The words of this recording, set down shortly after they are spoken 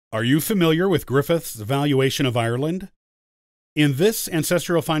Are you familiar with Griffith's Valuation of Ireland? In this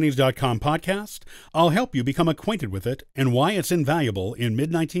AncestralFindings.com podcast, I'll help you become acquainted with it and why it's invaluable in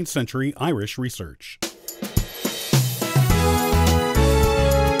mid-19th century Irish research.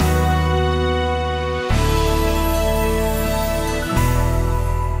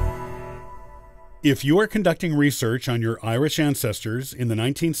 If you are conducting research on your Irish ancestors in the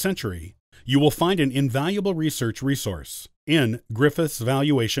 19th century, you will find an invaluable research resource in Griffith's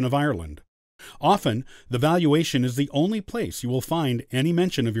Valuation of Ireland. Often, the valuation is the only place you will find any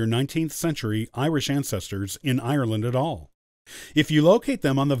mention of your 19th century Irish ancestors in Ireland at all. If you locate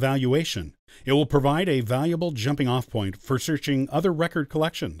them on the valuation, it will provide a valuable jumping-off point for searching other record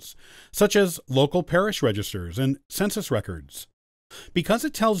collections, such as local parish registers and census records. Because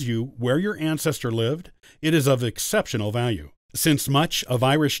it tells you where your ancestor lived, it is of exceptional value, since much of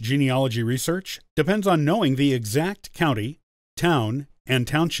Irish genealogy research depends on knowing the exact county, town, and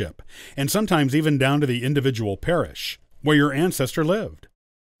township, and sometimes even down to the individual parish, where your ancestor lived.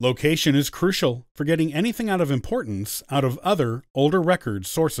 Location is crucial for getting anything out of importance out of other, older record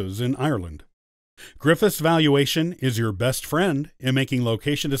sources in Ireland. Griffith's Valuation is your best friend in making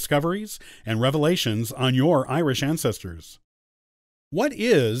location discoveries and revelations on your Irish ancestors. What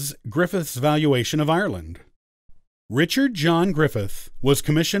is Griffith's Valuation of Ireland? Richard John Griffith was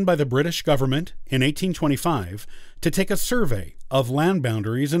commissioned by the British government in 1825 to take a survey of land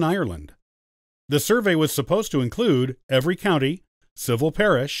boundaries in Ireland. The survey was supposed to include every county, civil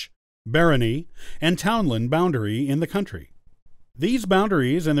parish, barony, and townland boundary in the country. These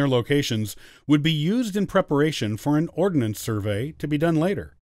boundaries and their locations would be used in preparation for an ordnance survey to be done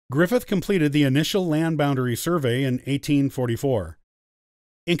later. Griffith completed the initial land boundary survey in 1844.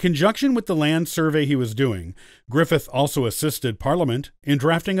 In conjunction with the land survey he was doing, Griffith also assisted Parliament in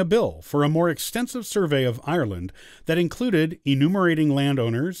drafting a bill for a more extensive survey of Ireland that included enumerating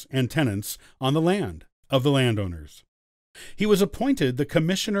landowners and tenants on the land of the landowners. He was appointed the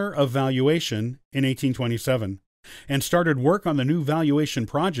Commissioner of Valuation in 1827 and started work on the new valuation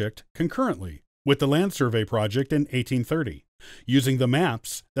project concurrently with the land survey project in 1830. Using the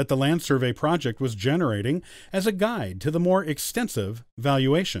maps that the land survey project was generating as a guide to the more extensive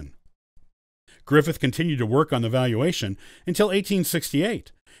valuation. Griffith continued to work on the valuation until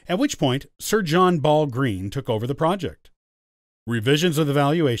 1868, at which point Sir John Ball Green took over the project. Revisions of the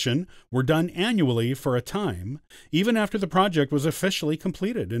valuation were done annually for a time, even after the project was officially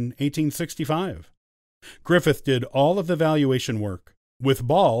completed in 1865. Griffith did all of the valuation work, with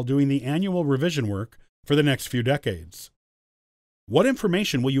Ball doing the annual revision work for the next few decades. What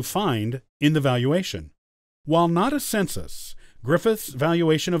information will you find in the valuation? While not a census, Griffith's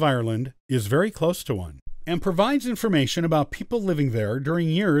Valuation of Ireland is very close to one and provides information about people living there during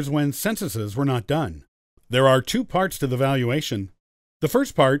years when censuses were not done. There are two parts to the valuation. The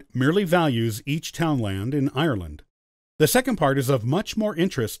first part merely values each townland in Ireland. The second part is of much more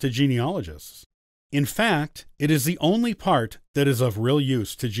interest to genealogists. In fact, it is the only part that is of real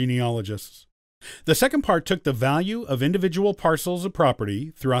use to genealogists. The second part took the value of individual parcels of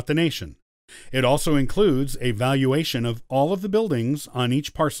property throughout the nation. It also includes a valuation of all of the buildings on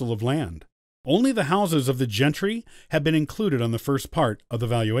each parcel of land. Only the houses of the gentry have been included on the first part of the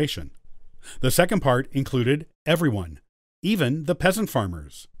valuation. The second part included everyone, even the peasant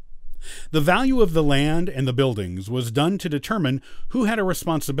farmers. The value of the land and the buildings was done to determine who had a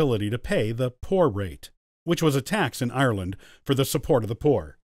responsibility to pay the poor rate, which was a tax in Ireland for the support of the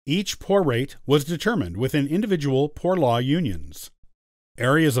poor. Each poor rate was determined within individual poor law unions,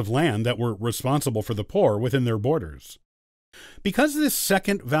 areas of land that were responsible for the poor within their borders. Because this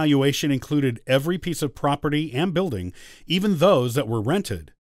second valuation included every piece of property and building, even those that were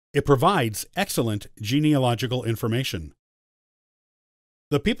rented, it provides excellent genealogical information.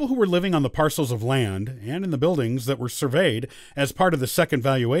 The people who were living on the parcels of land and in the buildings that were surveyed as part of the second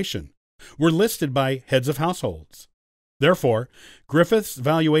valuation were listed by heads of households. Therefore, Griffith's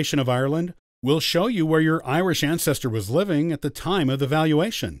Valuation of Ireland will show you where your Irish ancestor was living at the time of the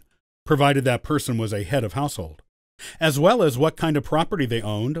valuation, provided that person was a head of household, as well as what kind of property they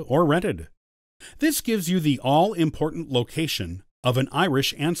owned or rented. This gives you the all-important location of an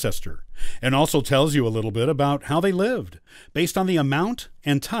Irish ancestor, and also tells you a little bit about how they lived, based on the amount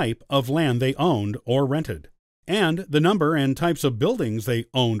and type of land they owned or rented, and the number and types of buildings they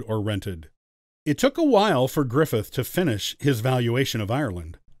owned or rented. It took a while for Griffith to finish his valuation of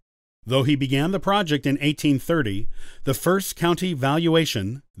Ireland. Though he began the project in 1830, the first county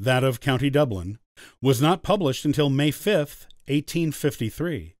valuation, that of County Dublin, was not published until May 5,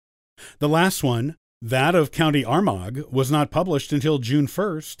 1853. The last one, that of County Armagh, was not published until June 1,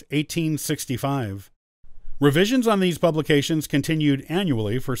 1865. Revisions on these publications continued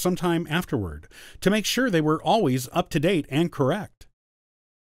annually for some time afterward to make sure they were always up to date and correct.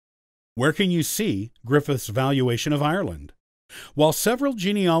 Where can you see Griffith's Valuation of Ireland? While several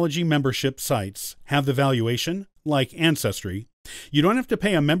genealogy membership sites have the valuation, like Ancestry, you don't have to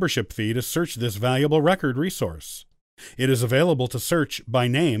pay a membership fee to search this valuable record resource. It is available to search by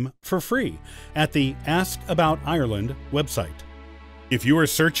name for free at the Ask About Ireland website. If you are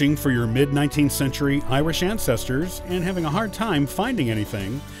searching for your mid-19th century Irish ancestors and having a hard time finding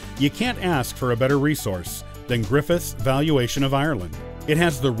anything, you can't ask for a better resource than Griffith's Valuation of Ireland. It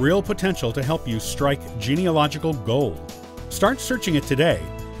has the real potential to help you strike genealogical gold. Start searching it today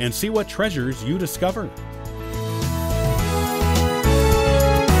and see what treasures you discover.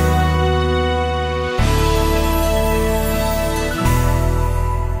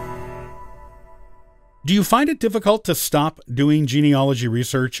 Do you find it difficult to stop doing genealogy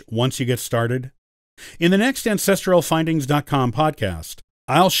research once you get started? In the next AncestralFindings.com podcast,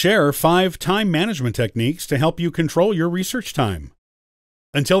 I'll share 5 time management techniques to help you control your research time.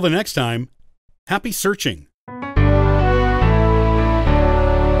 Until the next time, happy searching!